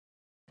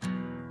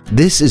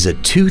This is a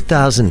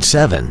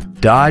 2007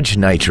 Dodge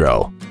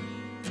Nitro.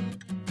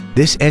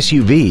 This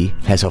SUV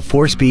has a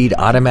 4-speed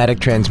automatic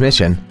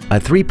transmission, a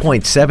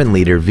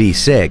 3.7-liter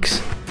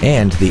V6,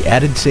 and the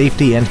added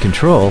safety and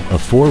control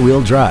of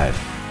 4-wheel drive.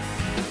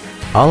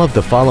 All of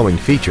the following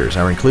features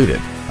are included: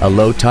 a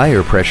low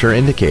tire pressure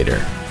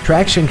indicator,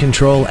 traction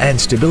control and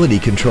stability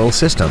control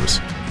systems,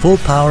 full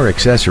power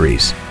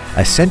accessories,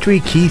 a Sentry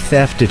key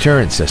theft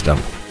deterrent system,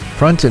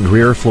 front and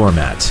rear floor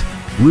mats,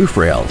 roof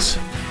rails,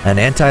 an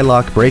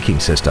anti-lock braking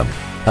system,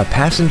 a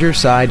passenger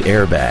side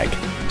airbag,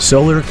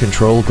 solar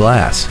control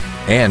glass,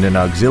 and an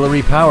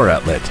auxiliary power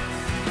outlet.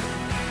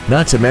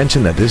 Not to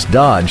mention that this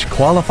Dodge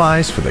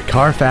qualifies for the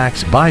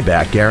Carfax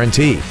buyback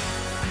guarantee.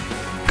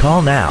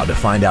 Call now to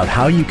find out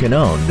how you can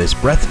own this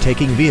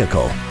breathtaking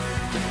vehicle.